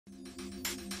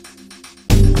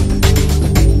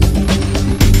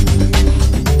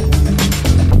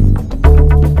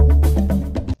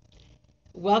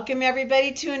Welcome,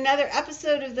 everybody, to another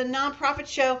episode of the Nonprofit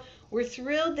Show. We're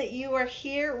thrilled that you are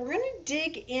here. We're going to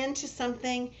dig into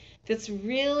something that's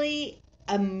really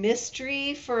a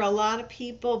mystery for a lot of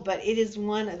people, but it is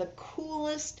one of the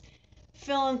coolest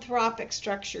philanthropic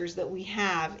structures that we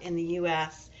have in the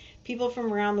U.S. People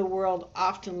from around the world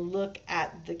often look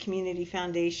at the community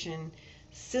foundation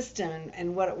system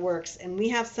and what it works. And we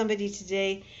have somebody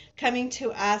today coming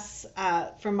to us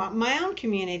from my own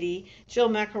community, Jill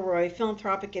McIlroy,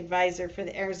 philanthropic advisor for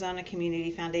the Arizona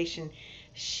Community Foundation.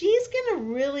 She's going to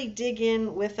really dig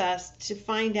in with us to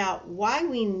find out why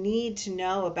we need to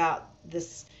know about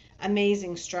this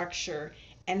amazing structure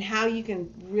and how you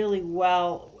can really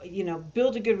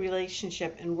build a good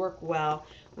relationship and work well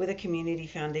with a community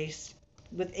foundation.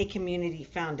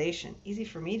 Easy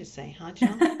for me to say, huh,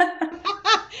 Jill?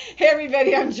 Hey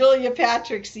everybody, I'm Julia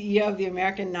Patrick, CEO of the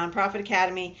American Nonprofit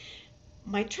Academy.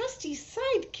 My trusty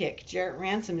sidekick, Jarrett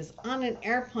Ransom, is on an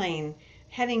airplane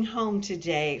heading home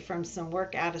today from some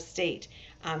work out of state,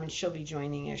 and she'll be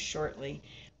joining us shortly.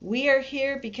 We are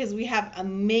here because we have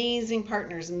amazing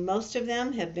partners, and most of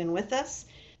them have been with us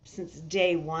since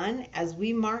day one. As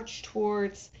we march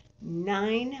towards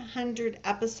 900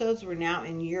 episodes, we're now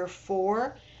in year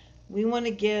 4. We want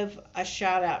to give a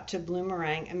shout out to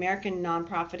Bloomerang, American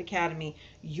Nonprofit Academy,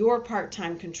 your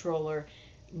part-time controller,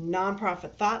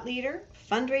 nonprofit thought leader,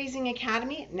 fundraising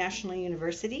academy at National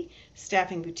University,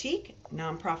 staffing boutique,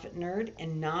 nonprofit nerd,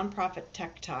 and nonprofit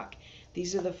tech talk.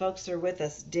 These are the folks that are with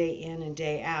us day in and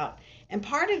day out. And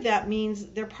part of that means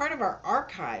they're part of our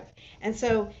archive. And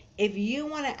so if you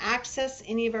want to access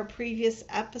any of our previous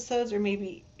episodes or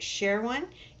maybe share one,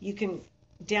 you can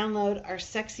download our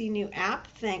sexy new app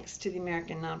thanks to the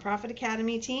American Nonprofit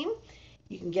Academy team.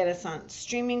 You can get us on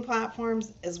streaming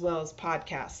platforms as well as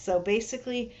podcasts. So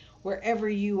basically, wherever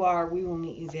you are, we will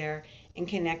meet you there and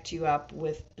connect you up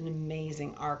with an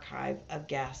amazing archive of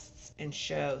guests and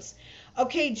shows.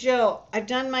 Okay, Jill, I've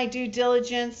done my due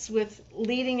diligence with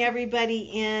leading everybody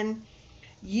in.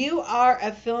 You are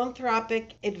a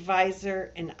philanthropic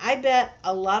advisor, and I bet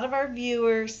a lot of our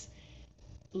viewers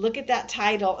look at that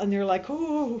title and they're like,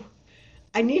 ooh,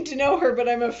 I need to know her, but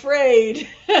I'm afraid.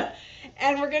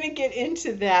 And we're going to get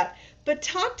into that. But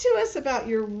talk to us about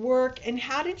your work and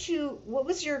what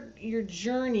was your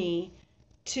journey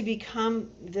to become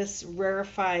this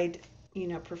rarefied,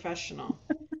 professional?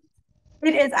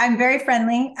 It is. I'm very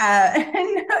friendly.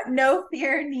 No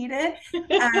fear needed.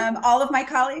 All of my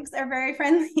colleagues are very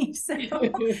friendly. So,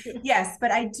 yes, but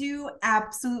I do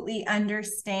absolutely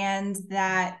understand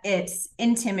that it's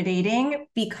intimidating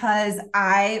because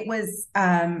my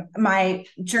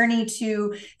journey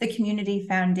to the Community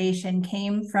Foundation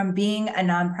came from being a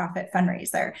nonprofit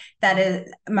fundraiser. That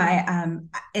is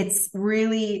it's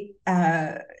really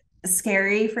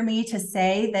scary for me to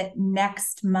say that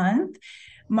next month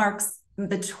marks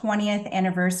the 20th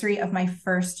anniversary of my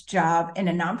first job in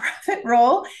a nonprofit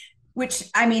role, which,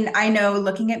 I mean, I know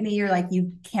looking at me, you're like,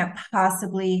 you can't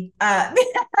possibly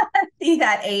be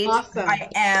that age. Awesome. I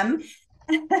am.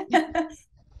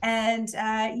 And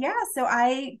so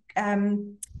I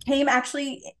came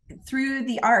actually through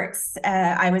the arts.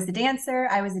 I was a dancer.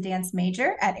 I was a dance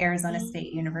major at Arizona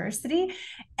State University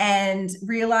and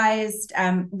realized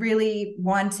really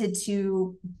wanted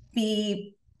to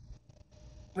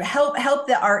help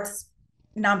the arts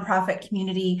nonprofit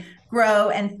community grow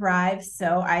and thrive.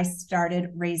 So I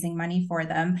started raising money for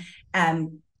them,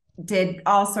 did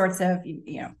all sorts of,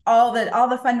 all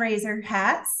the fundraiser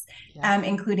hats,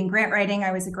 including grant writing.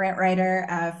 I was a grant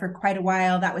writer for quite a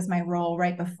while. That was my role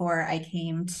right before I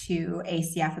came to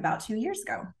ACF about 2 years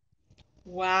ago.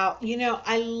 Wow.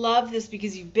 I love this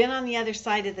because you've been on the other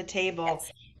side of the table.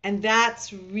 Yes. And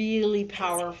that's really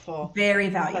powerful. Very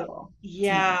valuable.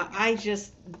 Yeah,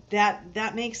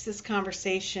 that makes this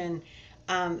conversation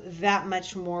that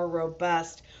much more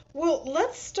robust. Well,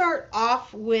 let's start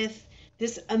off with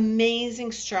this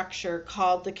amazing structure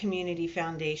called the Community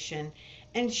Foundation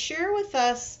and share with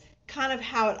us kind of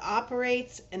how it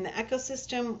operates and the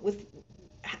ecosystem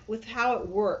with how it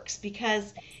works,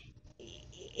 because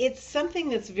it's something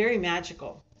that's very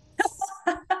magical.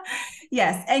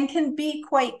 Yes, and can be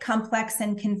quite complex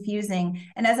and confusing.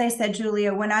 And as I said,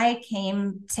 Julia, when I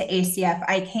came to ACF,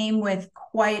 I came with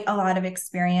quite a lot of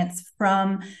experience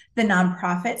from the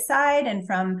nonprofit side and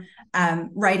from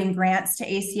writing grants to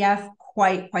ACF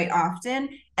quite often.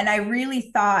 And I really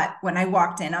thought when I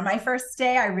walked in on my first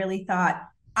day, I really thought,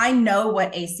 I know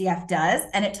what ACF does.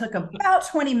 And it took about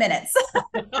 20 minutes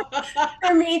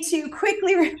for me to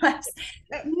quickly realize,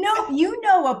 no, you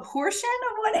know know a portion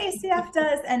of what ACF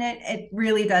does, and it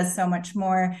really does so much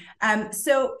more.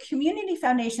 So community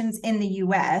foundations in the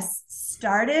US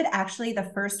started, actually,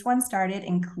 the first one started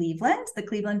in Cleveland, the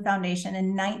Cleveland Foundation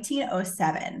in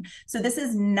 1907. So this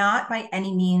is not by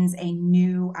any means a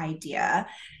new idea.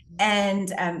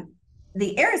 And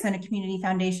the Arizona Community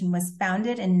Foundation was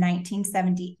founded in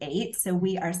 1978. So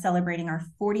we are celebrating our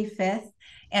 45th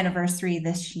anniversary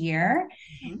this year.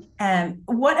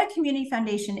 What a community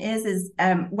foundation is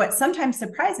what sometimes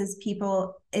surprises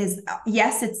people is,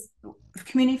 yes, it's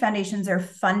community foundations are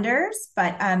funders,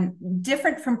 but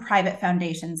different from private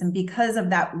foundations. And because of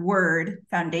that word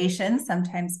foundation,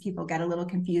 sometimes people get a little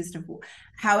confused of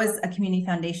how is a community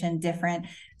foundation different.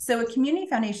 So a community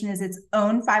foundation is its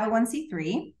own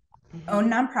 501c3, own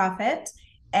nonprofit.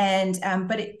 And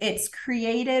but it's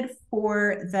created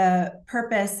for the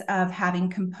purpose of having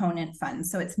component funds.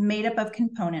 So it's made up of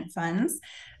component funds,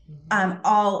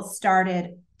 all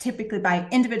started typically by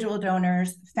individual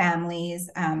donors, families.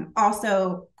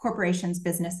 Also, corporations,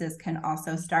 businesses can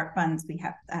also start funds. We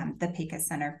have the PECA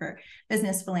Center for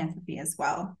Business Philanthropy as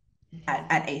well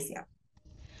at ACF.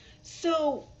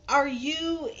 So, are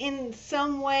you in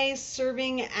some way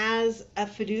serving as a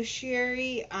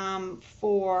fiduciary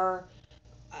for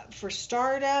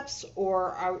startups,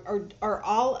 or are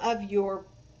all of your,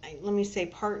 let me say,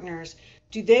 partners,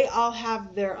 do they all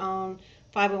have their own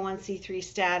 501c3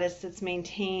 status that's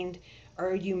maintained? Or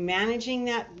are you managing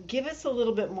that? Give us a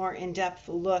little bit more in-depth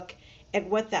look at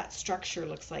what that structure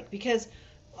looks like, because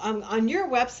on your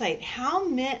website, how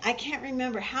many, I can't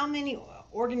remember, how many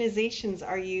organizations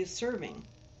are you serving?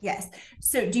 Yes.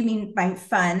 So do you mean by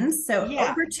funds? So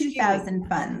Yeah, over excuse me. 2,000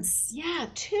 funds. Yeah,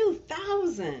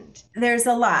 2,000. There's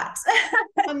a lot.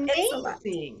 It's a lot.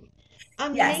 Amazing.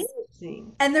 Yes.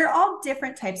 Amazing. And they're all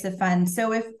different types of funds.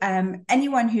 So if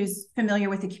anyone who's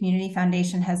familiar with the community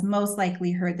foundation has most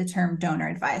likely heard the term donor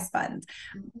advised fund.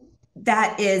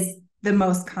 That is the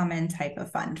most common type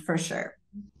of fund for sure.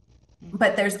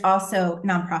 But there's also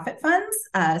nonprofit funds.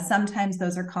 Sometimes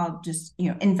those are called just,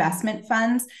 investment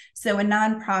funds. So a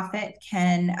nonprofit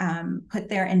can put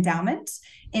their endowment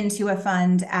into a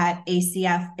fund at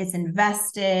ACF. It's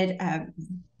invested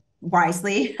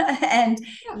wisely, and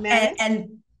Yeah,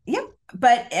 yep.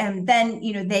 But then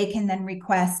they can then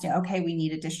request, okay, we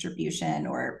need a distribution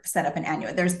or set up an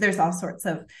annual. There's all sorts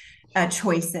of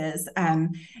choices.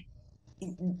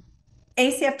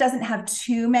 ACF doesn't have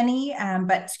too many,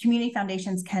 but community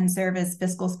foundations can serve as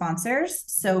fiscal sponsors.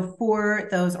 So for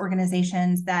those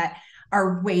organizations that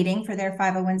are waiting for their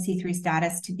 501c3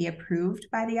 status to be approved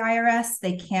by the IRS,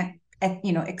 they can't,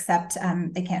 accept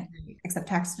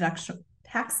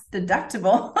tax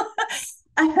deductible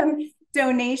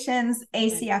donations.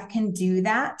 ACF can do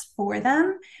that for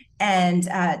them and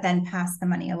then pass the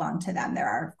money along to them. There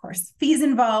are, of course, fees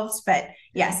involved, but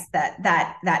yes,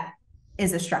 that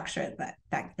is a structure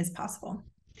that is possible.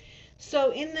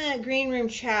 so in the green room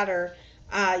chatter,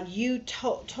 you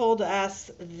told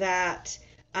us that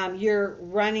you're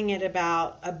running at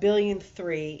about 1.3 billion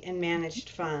in managed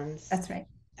funds. That's right.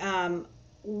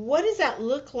 What does that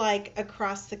look like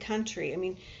across the country?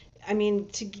 I mean,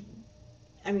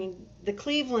 the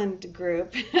Cleveland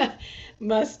group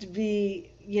must be,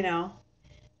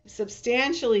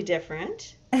 substantially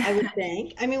different, I would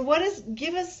think.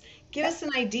 Give us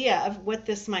an idea of what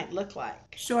this might look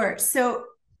like. Sure. So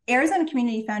Arizona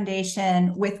Community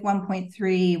Foundation, with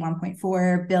 1.3,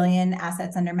 1.4 billion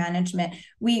assets under management,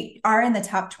 we are in the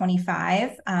top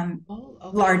 25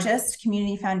 largest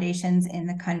community foundations in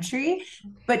the country.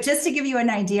 But just to give you an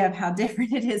idea of how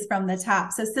different it is from the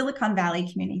top, so Silicon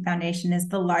Valley Community Foundation is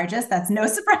the largest. That's no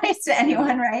surprise to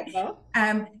anyone, right?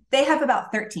 They have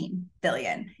about 13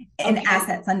 billion in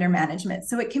assets under management.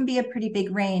 So it can be a pretty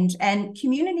big range. And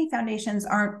community foundations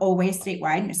aren't always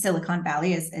statewide. Silicon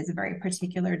Valley is a very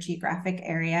particular geographic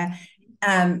area.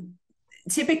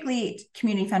 Typically,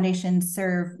 community foundations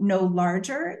serve no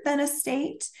larger than a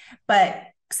state, but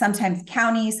sometimes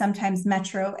county, sometimes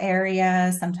metro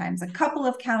area, sometimes a couple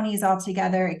of counties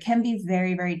altogether. It can be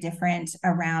very, very different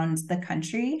around the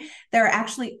country. There are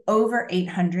actually over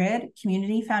 800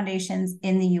 community foundations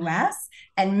in the US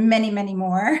and many, many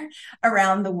more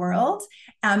around the world.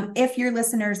 If your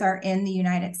listeners are in the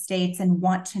United States and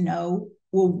want to know,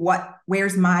 well,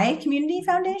 where's my community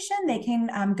foundation? They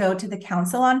can go to the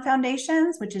Council on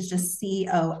Foundations, which is just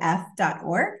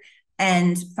cof.org.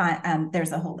 And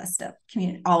there's a whole list of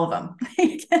all of them.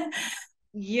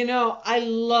 I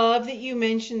love that you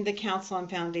mentioned the Council on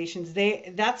Foundations.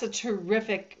 That's a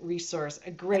terrific resource,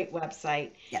 a great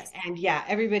website. Yes. And yeah,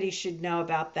 everybody should know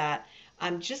about that.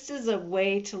 Just as a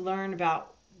way to learn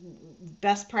about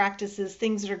best practices,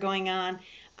 things that are going on,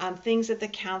 things that the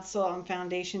council and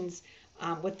foundations,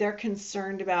 what they're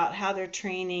concerned about, how they're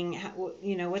training, how,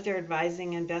 what they're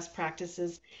advising and best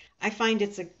practices. I find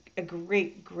it's a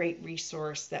great, great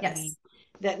resource Yes.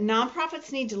 that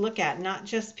nonprofits need to look at, not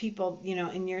just people,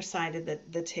 in your side of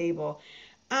the table.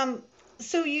 Um,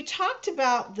 so you talked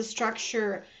about the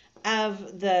structure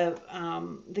of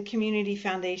the community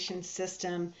foundation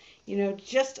system,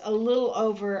 just a little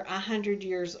over 100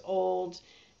 years old,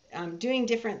 doing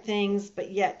different things,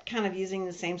 but yet kind of using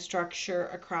the same structure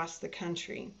across the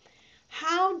country.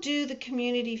 How do the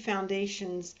community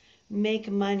foundations make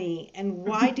money, and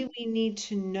why do we need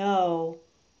to know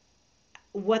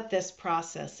what this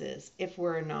process is if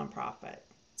we're a nonprofit?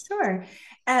 Sure.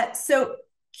 So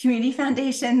community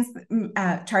foundations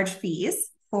charge fees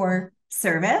for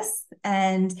service.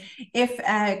 And if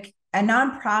a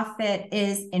nonprofit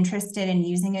is interested in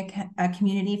using a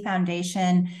community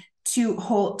foundation to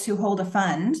hold a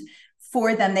fund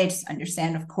for them, they just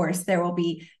understand, of course, there will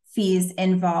be fees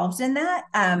involved in that.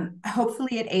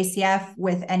 Hopefully at ACF,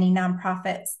 with any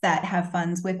nonprofits that have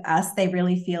funds with us, they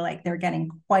really feel like they're getting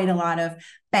quite a lot of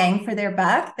bang for their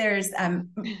buck.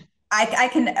 I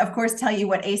can, of course, tell you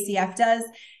what ACF does.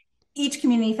 Each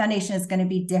community foundation is going to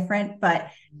be different, but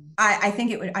I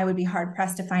think I would be hard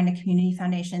pressed to find a community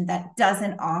foundation that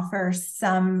doesn't offer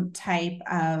some type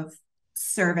of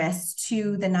service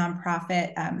to the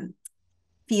nonprofit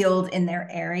field in their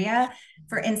area.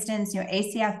 For instance,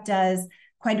 ACF does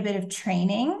quite a bit of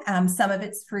training. Some of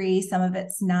it's free, some of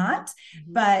it's not.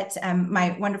 But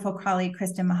my wonderful colleague,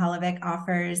 Kristen Mahalovic,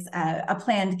 offers a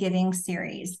planned giving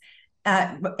series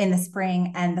in the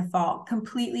spring and the fall,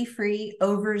 completely free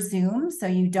over Zoom. So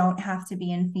you don't have to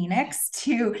be in Phoenix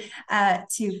to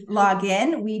log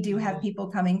in. We do have people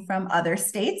coming from other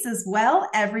states as well.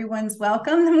 Everyone's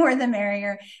welcome. The more the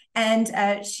merrier. And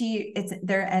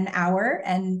they're an hour,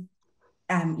 and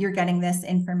you're getting this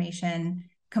information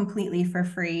completely for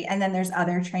free. And then there's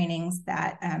other trainings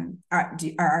that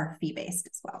are fee-based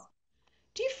as well.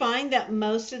 Do you find that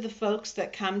most of the folks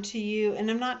that come to you,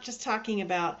 and I'm not just talking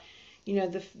about,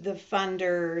 the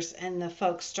funders and the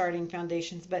folks starting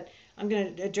foundations, but I'm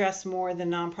going to address more the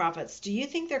nonprofits. Do you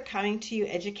think they're coming to you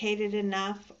educated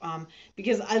enough?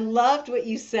 Because I loved what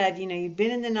you said. You've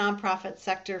been in the nonprofit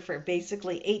sector for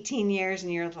basically 18 years,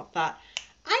 and you thought,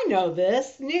 I know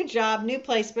this, new job, new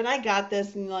place, but I got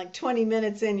this. And like 20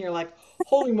 minutes in, you're like,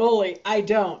 holy moly, I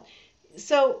don't.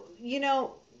 So,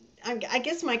 I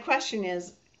guess my question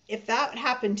is, if that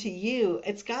happened to you,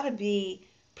 it's got to be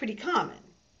pretty common.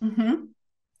 Mm-hmm.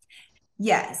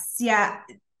 Yes. Yeah.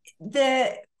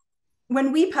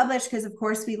 When we publish, because of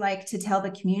course we like to tell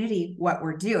the community what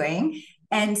we're doing.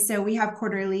 And so we have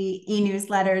quarterly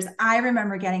e-newsletters. I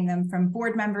remember getting them from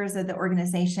board members of the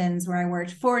organizations where I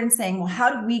worked for and saying, well, how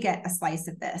do we get a slice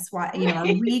of this? Why, are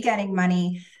we getting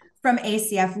money from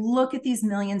ACF? Look at these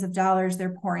millions of dollars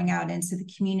they're pouring out into the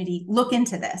community. Look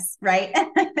into this, right?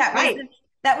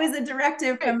 That was a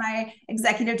directive from my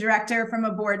executive director, from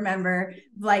a board member.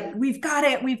 Like, we've got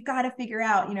to figure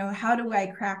out, how do I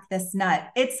crack this nut?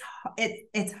 It's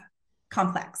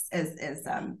complex is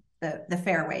the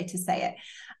fair way to say it.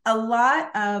 A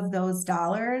lot of those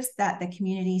dollars that the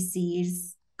community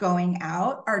sees going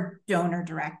out are donor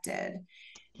directed.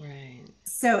 Right.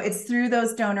 So it's through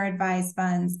those donor advised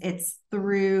funds. It's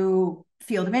through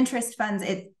field of interest funds.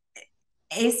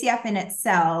 ACF in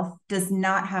itself does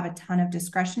not have a ton of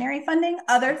discretionary funding.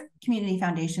 Other community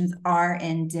foundations are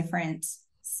in different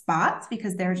spots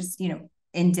because they're just,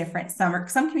 in different,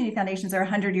 some community foundations are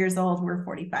 100 years old. We're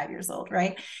 45 years old,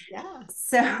 right? Yeah.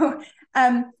 So,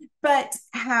 but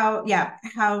how do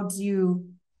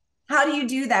you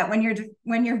do that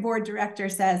when your board director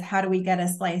says, how do we get a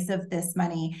slice of this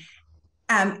money?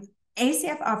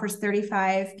 ACF offers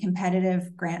 35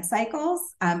 competitive grant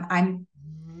cycles.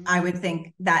 I would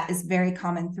think that is very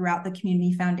common throughout the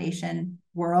community foundation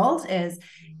world. Is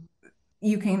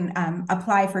you can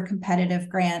apply for competitive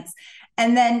grants,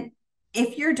 and then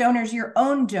if your donors, your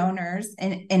own donors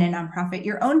in a nonprofit,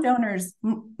 your own donors,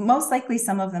 most likely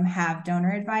some of them have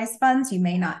donor advised funds. You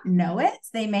may not know it.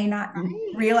 They may not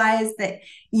realize that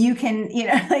you can,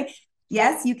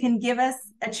 yes, you can give us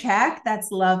a check. That's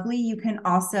lovely. You can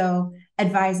also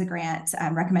advise a grant,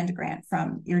 recommend a grant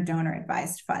from your donor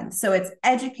advised fund. So it's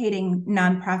educating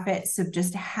nonprofits of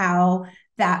just how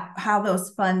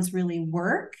those funds really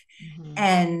work,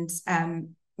 and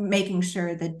making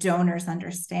sure the donors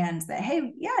understand that,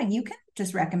 hey, yeah, you can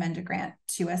just recommend a grant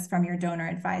to us from your donor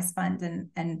advised fund,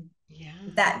 and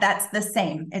that's the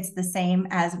same. It's the same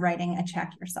as writing a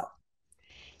check yourself.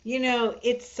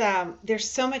 It's there's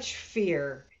so much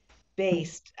fear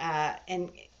based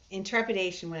and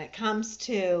intrepidation when it comes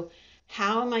to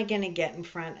how am I going to get in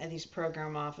front of these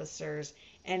program officers.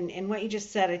 And what you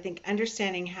just said, I think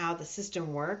understanding how the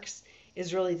system works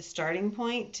is really the starting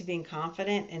point to being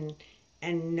confident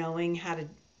and knowing how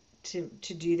to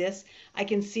do this. I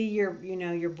can see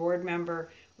your board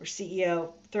member or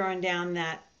CEO throwing down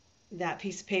that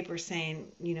piece of paper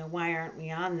saying, why aren't we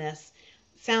on this?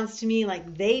 Sounds to me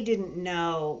like they didn't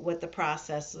know what the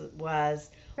process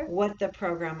was, what the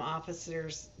program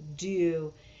officers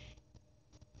do.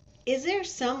 Is there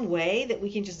some way that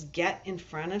we can just get in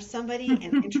front of somebody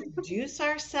and introduce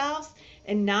ourselves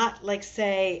and not like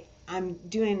say, I'm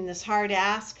doing this hard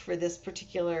ask for this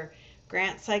particular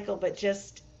grant cycle, but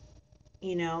just,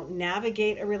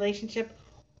 navigate a relationship?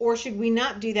 Or should we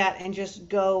not do that and just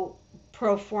go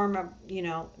pro forma,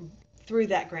 through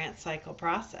that grant cycle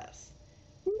process?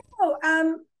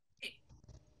 Oh,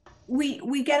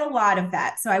 we get a lot of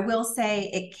that. So I will say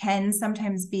it can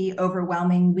sometimes be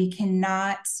overwhelming. We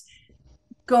cannot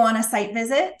go on a site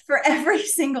visit for every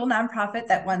single nonprofit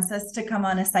that wants us to come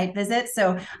on a site visit.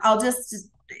 So I'll just,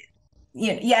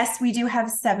 yes, we do have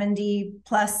 70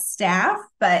 plus staff,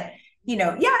 but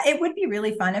yeah, it would be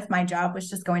really fun if my job was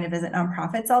just going to visit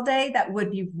nonprofits all day. That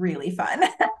would be really fun.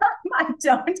 I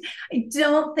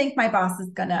don't think my boss is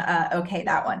gonna okay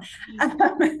that one.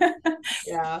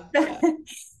 Yeah,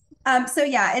 yeah. So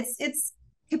yeah, it's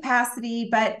capacity,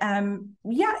 but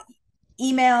yeah,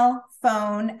 email,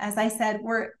 phone. As I said,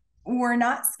 we're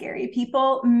not scary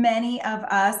people. Many of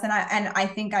us, and I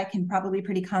think I can probably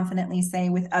pretty confidently say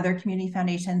with other community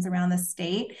foundations around the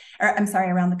state, or I'm sorry,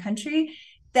 around the country,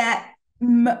 that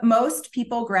most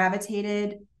people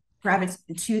gravitate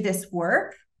to this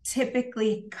work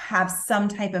typically have some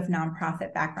type of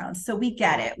nonprofit background. So we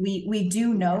get it. We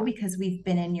do know because we've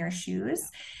been in your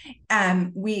shoes.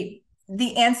 We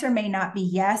the answer may not be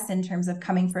yes in terms of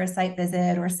coming for a site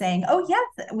visit or saying, oh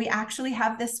yes, we actually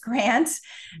have this grant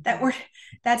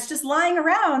that's just lying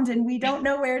around and we don't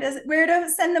know where to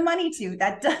send the money to.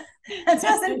 That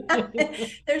doesn't happen.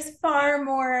 There's far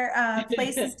more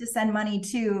places to send money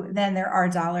to than there are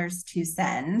dollars to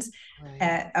send,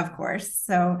 Right. of course.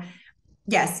 So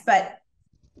yes, but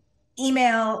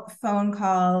email, phone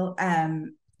call,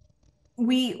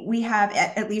 we have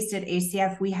at least at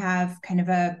ACF we have kind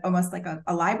of almost like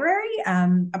a library,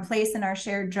 a place in our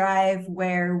shared drive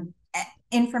where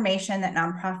information that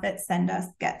nonprofits send us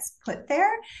gets put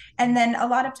there. And then a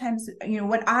lot of times,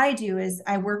 what I do is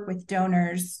I work with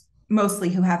donors mostly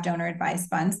who have donor advised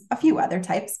funds, a few other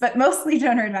types, but mostly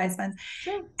donor advised funds.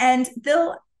 Sure. And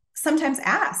they'll sometimes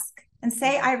ask and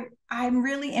say, I'm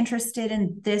really interested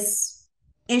in this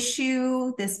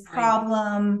issue, this Right.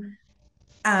 problem.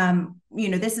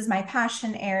 This is my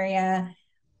passion area.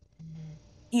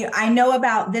 I know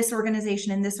about this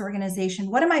organization and this organization.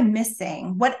 What am I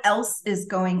missing? What else is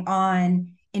going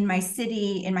on in my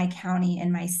city, in my county,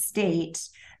 in my state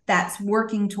that's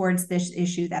working towards this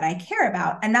issue that I care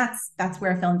about? And that's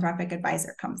where a philanthropic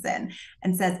advisor comes in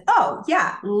and says, oh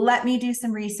yeah, let me do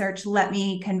some research. Let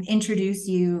me introduce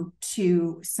you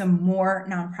to some more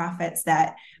nonprofits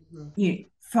that you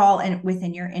fall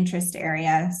within your interest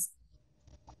areas.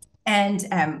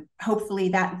 And hopefully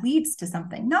that leads to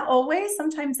something. Not always,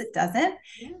 sometimes it doesn't,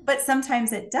 but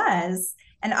sometimes it does.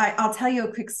 And I'll tell you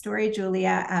a quick story,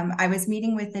 Julia. I was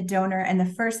meeting with a donor, and the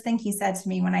first thing he said to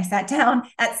me when I sat down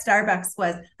at Starbucks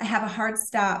was, I have a hard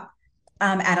stop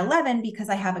at 11 because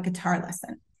I have a guitar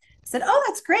lesson. I said, oh,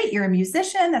 that's great. You're a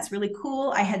musician. That's really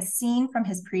cool. I had seen from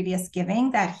his previous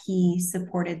giving that he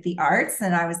supported the arts.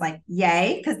 And I was like,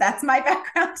 yay, because that's my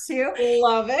background too.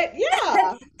 Love it.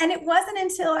 Yeah. And it wasn't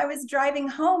until I was driving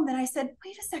home that I said,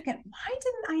 wait a second, why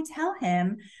didn't I tell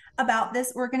him about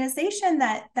this organization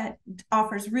that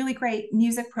offers really great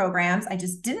music programs? I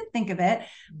just didn't think of it.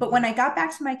 But when I got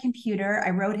back to my computer,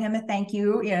 I wrote him a thank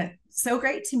you. So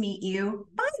great to meet you.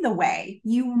 By the way,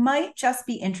 you might just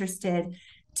be interested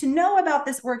to know about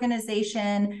this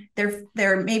organization. They're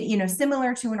maybe,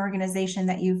 similar to an organization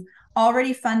that you've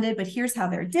already funded, but here's how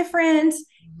they're different.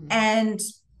 And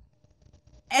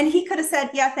he could have said,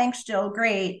 yeah, thanks, Jill,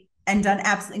 great, and done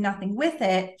absolutely nothing with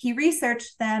it. He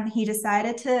researched them. He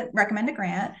decided to recommend a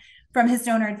grant from his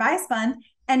donor advised fund.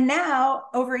 And now,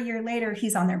 over a year later,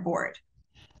 he's on their board.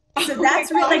 So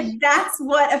that's really, that's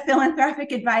what a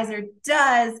philanthropic advisor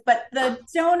does. But the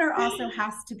donor also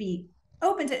has to be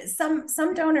open to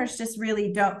some donors just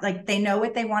really don't, like, they know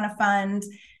what they want to fund.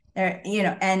 They're,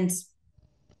 and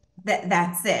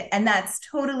that's it. And that's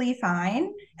totally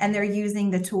fine. And they're using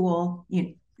the tool,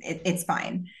 it's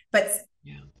fine. But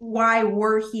why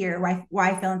we're here,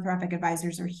 why philanthropic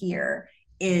advisors are here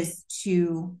is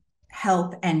to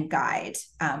help and guide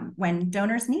when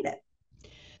donors need it.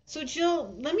 So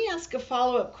Jill, let me ask a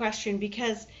follow-up question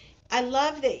because I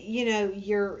love that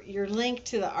you're linked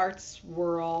to the arts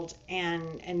world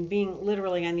and being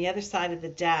literally on the other side of the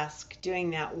desk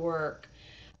doing that work.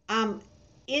 Um,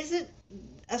 is it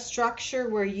a structure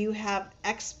where you have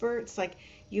experts, like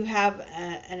you have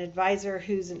an advisor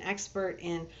who's an expert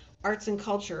in arts and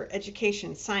culture,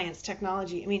 education, science,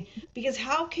 technology? I mean, because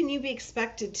how can you be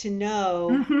expected to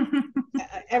know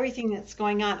everything that's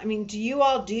going on? I mean, do you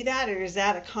all do that, or is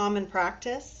that a common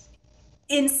practice?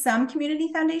 In some community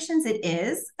foundations, it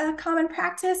is a common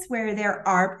practice where there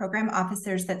are program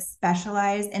officers that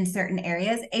specialize in certain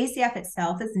areas. ACF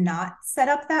itself is not set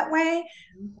up that way.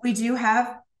 We do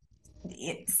have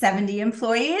 70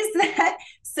 employees that,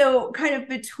 so kind of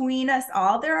between us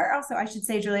all, there are also, I should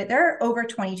say, Juliet, there are over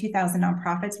 22,000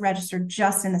 nonprofits registered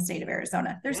just in the state of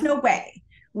Arizona. There's Yeah, no way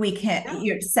we can,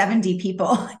 yeah, 70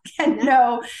 people can yeah,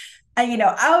 know,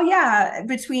 oh yeah,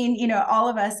 between, all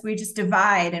of us, we just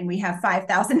divide and we have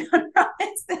 5,000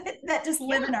 nonprofits that just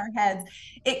live yeah. in our heads.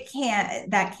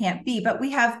 That can't be, but we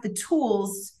have the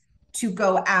tools to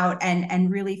go out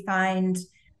and really find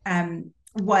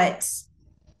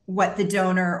what the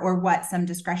donor or what some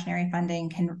discretionary funding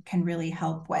can really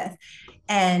help with.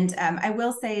 And I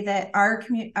will say that our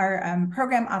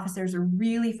program officers are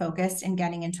really focused in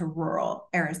getting into rural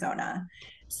Arizona.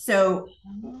 So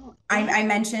Oh, yeah, I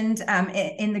mentioned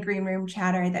in the green room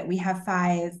chatter that we have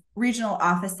 5 regional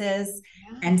offices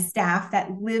yeah, and staff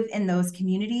that live in those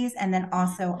communities, and then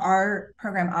also our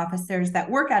program officers that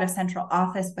work out of central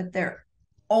office, but they're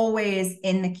always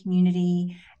in the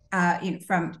community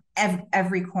from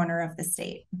every corner of the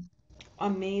state.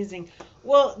 amazing.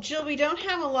 Well, Jill, we don't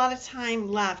have a lot of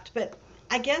time left, but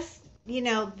I guess,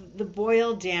 the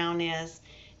boil down is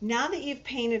now that you've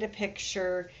painted a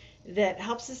picture that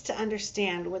helps us to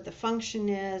understand what the function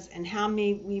is and how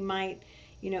we might,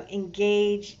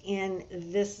 engage in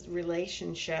this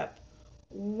relationship.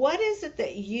 What is it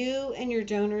that you and your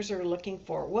donors are looking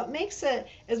for? What makes a,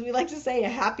 as we like to say, a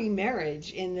happy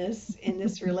marriage in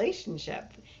this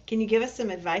relationship? Can you give us some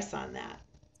advice on that?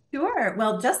 Sure.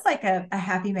 Well, just like a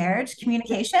happy marriage,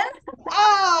 communication.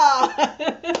 Ah!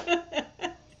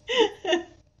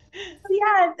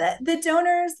 Yeah, the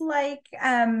donors like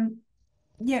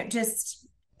just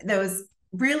those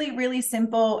really, really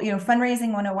simple,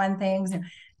 fundraising 101 things,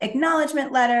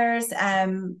 acknowledgement letters.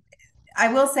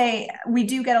 I will say we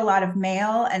do get a lot of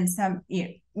mail, and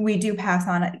we do pass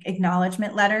on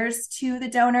acknowledgement letters to the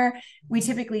donor. We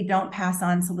typically don't pass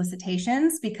on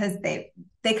solicitations because they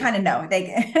kind of know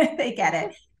they they get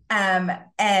it.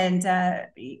 And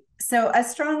so a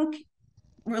strong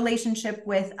relationship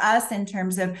with us in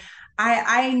terms of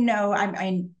I know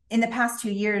I'm in the past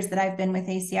 2 years that I've been with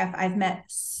ACF, I've met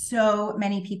so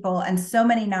many people and so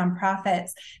many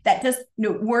nonprofits that just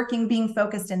working, being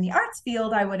focused in the arts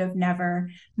field, I would have never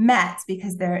met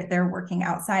because they're working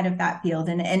outside of that field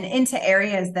and into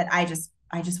areas that I just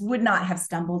would not have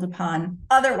stumbled upon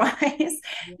otherwise.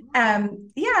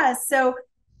 Yeah, so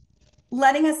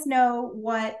letting us know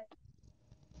what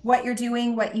you're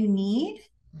doing, what you need,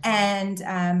 and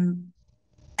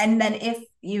then if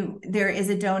there is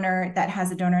a donor that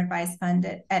has a donor advised fund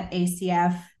at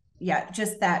ACF, yeah,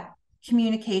 just that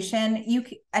communication,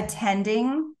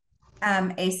 attending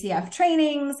ACF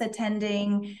trainings,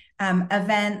 attending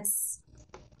events,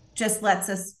 just lets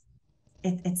us.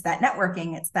 It's that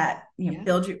networking. It's that Yeah,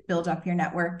 build up your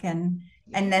network, and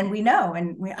yeah. then we know,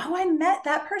 and I met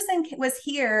that person was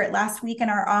here last week in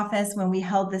our office when we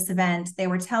held this event. They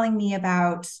were telling me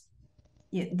about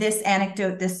this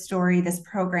anecdote, this story, this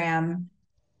program.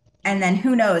 And then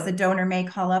who knows, a donor may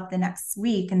call up the next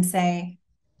week and say,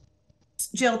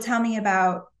 Jill, tell me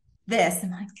about this.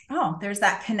 And I'm like, oh, there's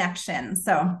that connection.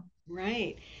 So,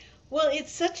 Right. Well,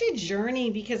 it's such a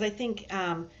journey because I think,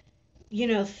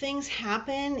 things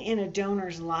happen in a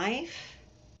donor's life,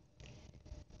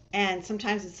 and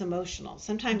sometimes it's emotional.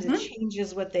 Sometimes it mhm,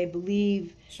 changes what they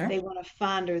believe they sure. want to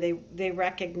fund, or they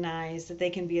recognize that they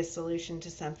can be a solution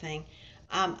to something.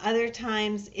 Other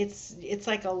times it's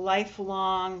like a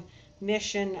lifelong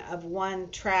mission of one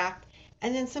track,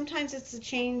 and then sometimes it's a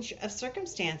change of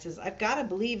circumstances. I've got to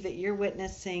believe that you're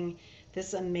witnessing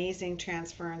this amazing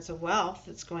transference of wealth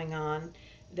that's going on,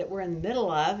 that we're in the middle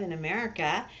of in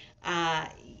America, uh,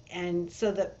 and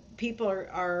so that people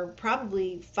are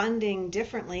probably funding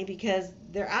differently because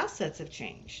their assets have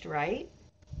changed, right?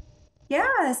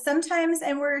 Yeah, sometimes,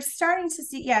 and we're starting to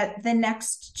see, yeah, the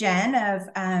next gen of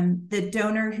the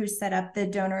donor who set up the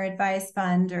donor advised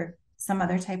fund or some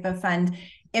other type of fund.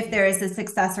 If there is a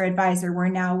successor advisor, we're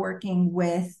now working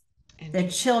with the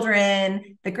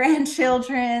children, the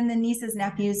grandchildren, the nieces,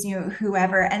 nephews,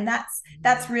 whoever. And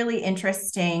that's really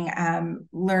interesting.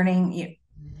 Learning,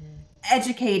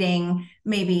 educating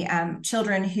maybe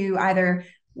children who either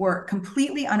were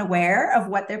completely unaware of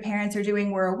what their parents are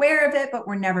doing, were aware of it, but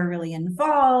were never really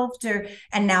involved,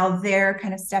 and now they're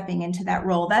kind of stepping into that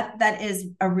role. That is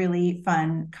a really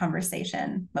fun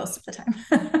conversation most of the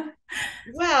time.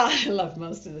 Well, I love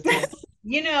most of the time.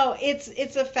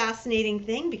 It's a fascinating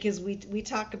thing because we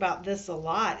talk about this a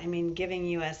lot. I mean, Giving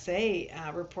USA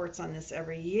reports on this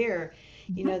every year.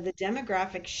 The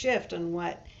demographic shift on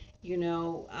what, you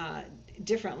know, uh,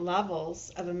 different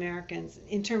levels of Americans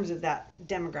in terms of that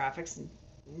demographics and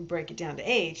break it down to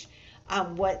age,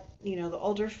 what, the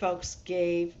older folks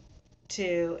gave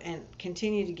to and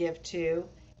continue to give to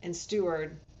and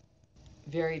steward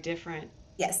very different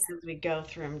Yes. as we go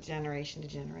from generation to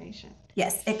generation.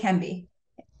 Yes, it can be.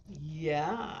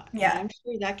 Yeah, and Yeah. I'm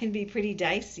sure that can be pretty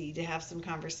dicey to have some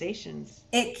conversations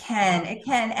It can, about. it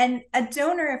can. And a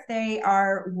donor, if they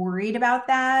are worried about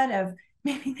that, of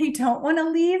maybe they don't want to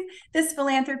leave this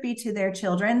philanthropy to their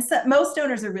children. So most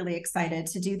donors are really excited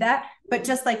to do that. But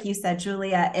just like you said,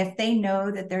 Julia, if they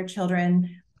know that their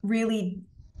children really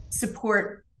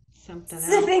support Something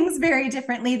else. things very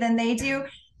differently than they Yeah. do,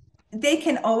 they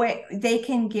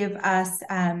can give us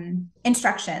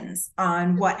instructions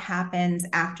on what happens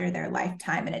after their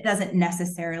lifetime, and it doesn't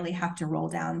necessarily have to roll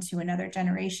down to another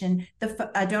generation.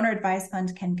 The donor advised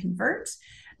fund can convert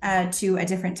to a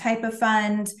different type of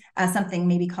fund, something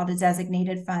maybe called a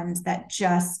designated fund that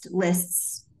just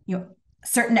lists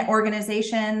certain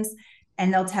organizations,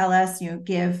 and they'll tell us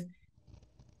give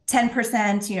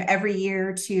 10% every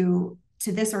year to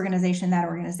this organization, that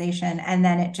organization, and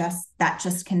then that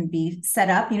just can be set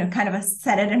up, kind of a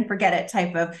set it and forget it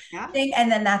type of Yeah. thing,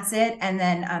 and then that's it. And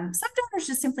then some donors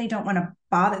just simply don't want to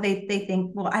bother. They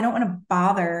think, well, I don't want to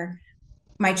bother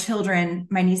my children,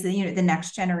 my nieces, the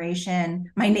next generation,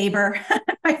 my neighbor,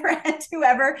 my friend,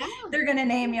 whoever Yeah. they're going to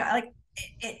name. Like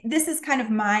this is kind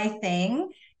of my thing.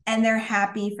 And they're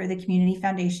happy for the community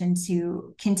foundation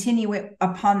to continue it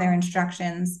upon their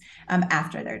instructions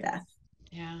after their death.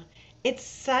 Yeah. It's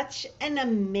such an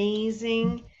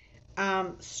amazing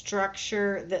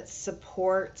structure that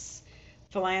supports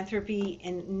philanthropy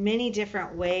in many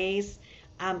different ways.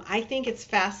 I think it's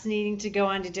fascinating to go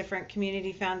onto different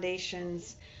community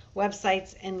foundations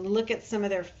websites and look at some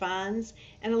of their funds.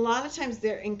 And a lot of times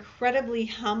they're incredibly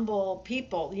humble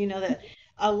people, that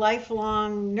a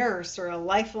lifelong nurse or a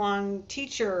lifelong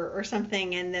teacher or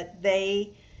something, and that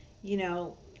they, you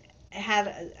know,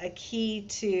 had a key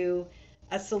to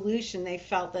a solution they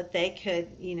felt that they could,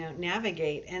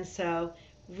 navigate. And so,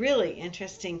 really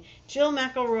interesting. Jill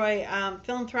McIlroy,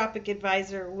 philanthropic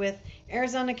advisor with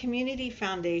Arizona Community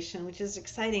Foundation, which is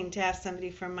exciting to have somebody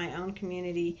from my own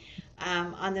community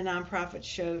on the nonprofit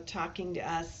show talking to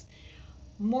us.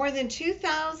 More than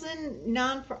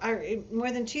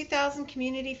 2,000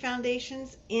 community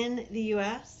foundations in the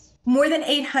U.S. More than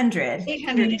 800 800,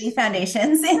 community excuse me.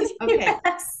 foundations in the Okay,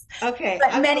 US, okay, but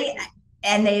I was many, like,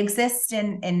 and they exist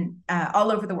in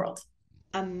all over the world.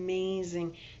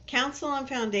 amazing. Council on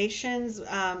Foundations,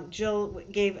 Jill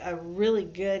gave a really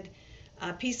good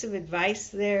piece of advice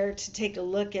there to take a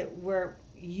look at where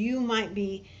you might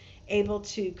be able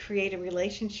to create a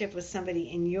relationship with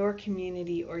somebody in your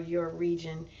community or your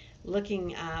region,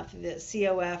 looking at the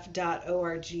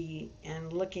cof.org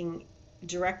and looking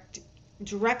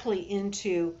directly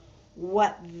into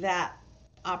what that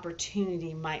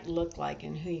opportunity might look like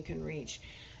and who you can reach.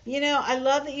 I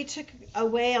love that you took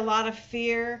away a lot of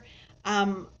fear.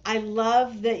 I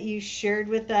love that you shared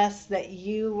with us that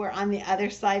you were on the other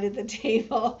side of the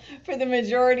table for the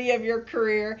majority of your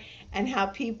career, and how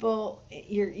people,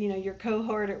 your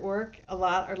cohort at work, a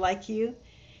lot are like you,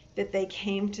 that they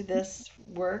came to this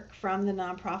work from the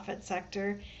nonprofit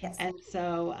sector. Yes. And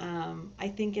so I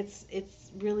think it's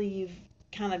really, you've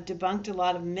kind of debunked a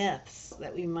lot of myths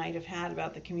that we might have had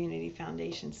about the community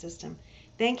foundation system.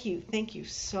 Thank you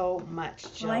so much,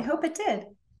 Well, I Jill. hope it did.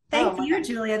 Oh Thank my you, God.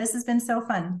 Julia. This has been so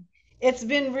fun. It's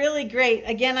been really great.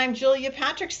 Again, I'm Julia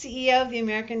Patrick, CEO of the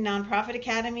American Nonprofit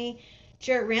Academy.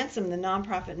 Jarrett Ransom, the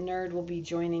nonprofit nerd, will be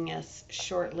joining us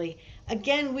shortly.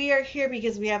 Again, we are here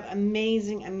because we have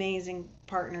amazing, amazing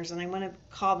partners, and I want to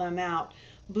call them out.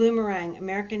 Bloomerang,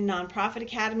 American Nonprofit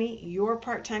Academy, your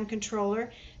part time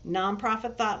controller,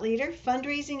 nonprofit thought leader,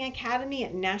 fundraising academy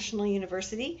at National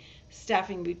University,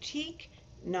 staffing boutique,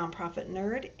 nonprofit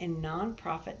nerd, and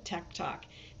nonprofit tech talk.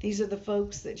 These are the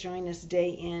folks that join us day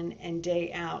in and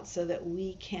day out so that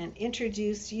we can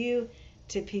introduce you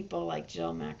to people like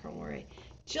Jill McElroy.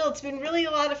 Jill, it's been really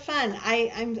a lot of fun.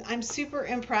 I'm super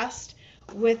impressed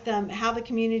with how the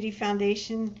Community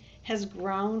Foundation has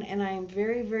grown, and I am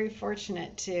very, very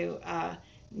fortunate to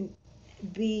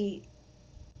be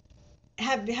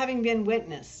having been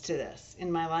witness to this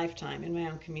in my lifetime in my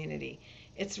own community.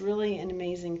 It's really an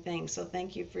amazing thing. So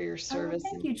thank you for your Oh, service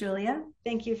thank and you, Julia.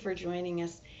 thank you for joining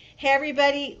us. Hey,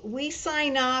 everybody, we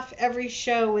sign off every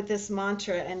show with this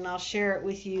mantra, and I'll share it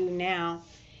with you now.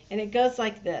 And it goes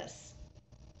like this: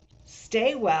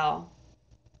 stay well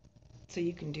so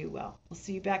you can do well. We'll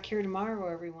see you back here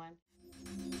tomorrow, everyone.